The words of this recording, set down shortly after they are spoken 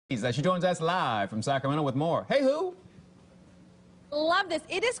She joins us live from Sacramento with more. Hey, who? Love this.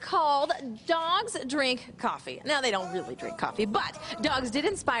 It is called Dogs Drink Coffee. Now, they don't really drink coffee, but dogs did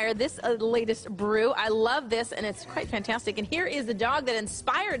inspire this latest brew. I love this, and it's quite fantastic. And here is the dog that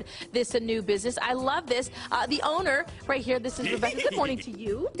inspired this new business. I love this. The owner right here, this is Rebecca. Good morning to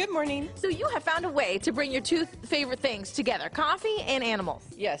you. Good morning. So you have found a way to bring your two favorite things together, coffee and animals.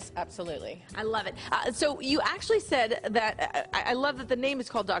 Yes, absolutely. I love it. So you actually said that, I love that the name is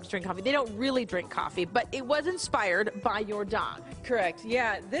called Dogs Drink Coffee. They don't really drink coffee, but it was inspired by your dog. Correct.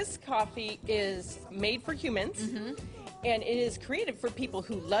 Yeah, this coffee is made for humans, and it is created for people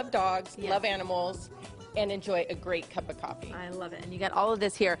who love dogs, love animals, and enjoy a great cup of coffee. I love it. And you got all of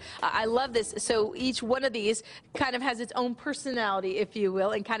this here. I love this. So each one of these kind of has its own personality, if you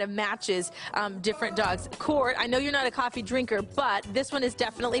will, and kind of matches different dogs. Cord, I know you're not a coffee drinker, but this one is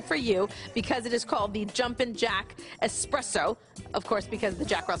definitely for you because it is called the Jumpin' Jack Espresso, of course, because of the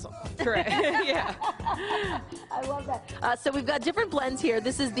Jack Russell. Correct. Yeah. I love that. So we've got different blends here.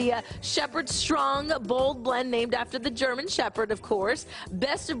 This is the Shepherd Strong Bold Blend, named after the German Shepherd, of course.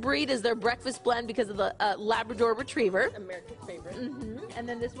 Best of Breed is their breakfast blend because of the Labrador Retriever. American favorite. And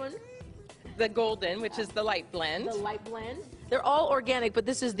then this one? The Golden, which is the light blend. The light blend. They're all organic, but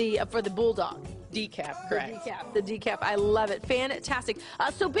this is the for the Bulldog. Decaf, correct. The decaf. I love it. Fantastic.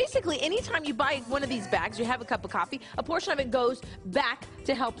 So basically, anytime you buy one of these bags, you have a cup of coffee, a portion of it goes back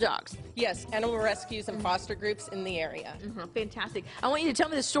to help dogs. Yes, animal rescues and foster groups in the area. Fantastic. I want you to tell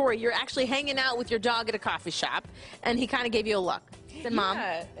me the story. You're actually hanging out with your dog at a coffee shop, and he kind of gave you a look. Said, Mom.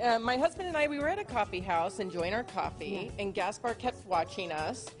 Yeah, my husband and I, we were at a coffee house enjoying our coffee, and Gaspar kept watching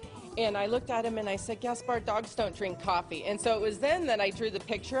us. And I looked at him and I said, Gaspar, dogs don't drink coffee. And so it was then that I drew the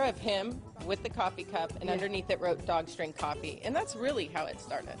picture of him with the coffee cup, and underneath it wrote Dogs Drink Coffee. And that's really how it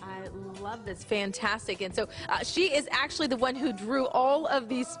started. I love this. Fantastic. And so she is actually the one who drew all of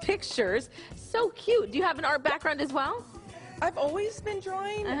these pictures. So cute. Do you have an art background as well? I've always been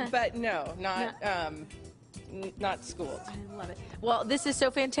drawing, but no, not schooled. I love it. Well, this is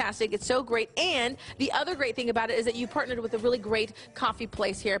so fantastic. It's so great. And the other great thing about it is that you partnered with a really great coffee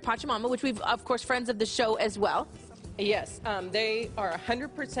place here, Pachamama, which we've, of course, friends of the show as well. Yes, they are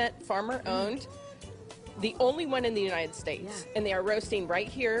 100% farmer-owned. The only one in the United States, and they are roasting right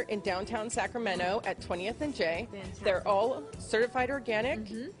here in downtown Sacramento at 20th and J. Fantastic. They're all certified organic,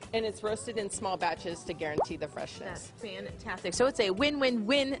 and it's roasted in small batches to guarantee the freshness. That's fantastic. So it's a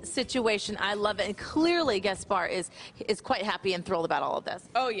win-win-win situation. I love it, and clearly Gaspar is quite happy and thrilled about all of this.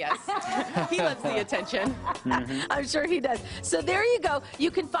 Oh yes, he loves the attention. I'm sure he does. So there you go.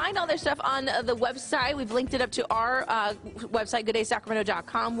 You can find all their stuff on the website. We've linked it up to our website,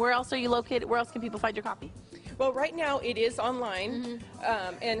 GoodDaySacramento.com. Where else are you located? Where else can people find your coffee? Well, right now it is online,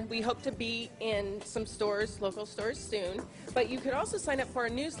 and we hope to be in some stores, local stores soon. But you could also sign up for our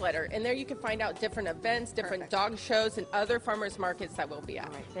newsletter, and there you can find out different events, different dog shows, and other farmers markets that we'll be at.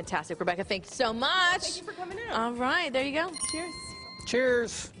 All right, fantastic. Rebecca, thank you so much. Thank you for coming in. All right, there you go. Cheers.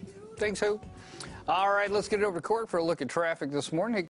 Cheers. Thanks, Who. All right, let's get it over to court for a look at traffic this morning.